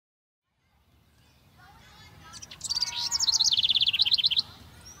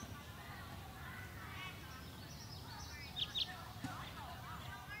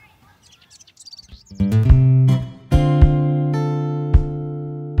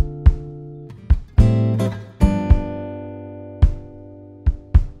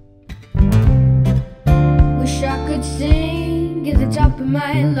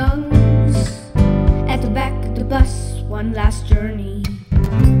my lungs. At the back of the bus, one last journey.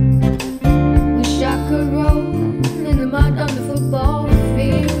 Wish I could roll in the mud on the football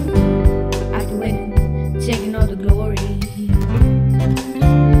field. After winning, taking all the glory.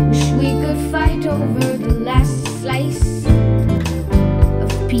 Wish we could fight over the last slice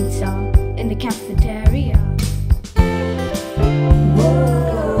of pizza in the cafeteria.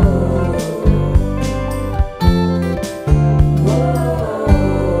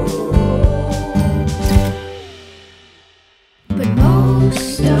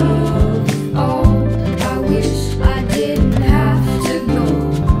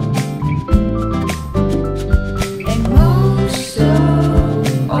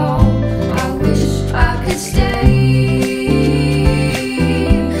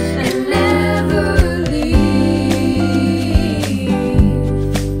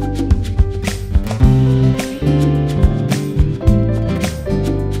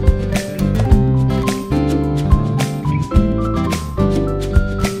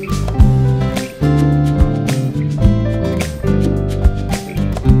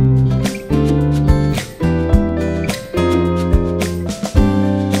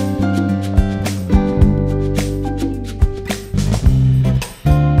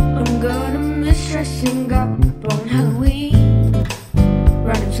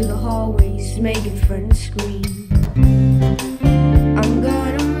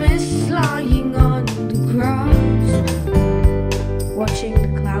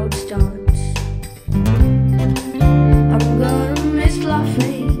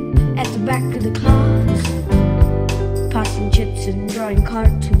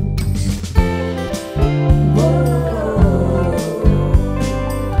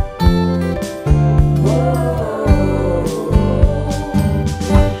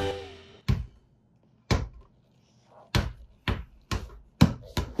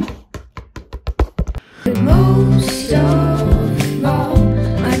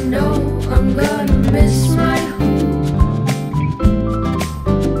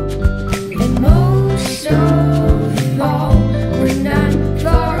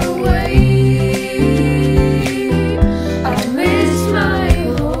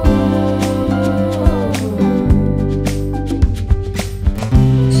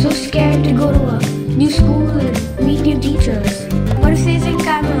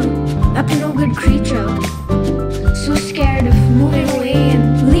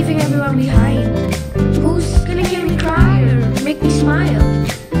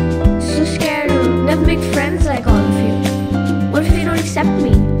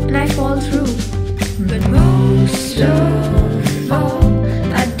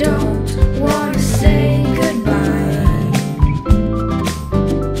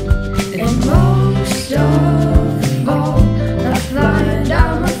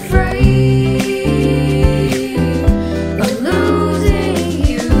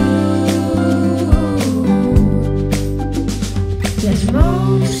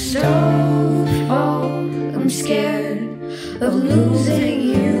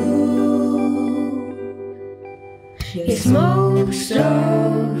 Most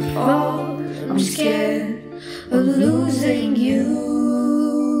of all, I'm scared of losing you.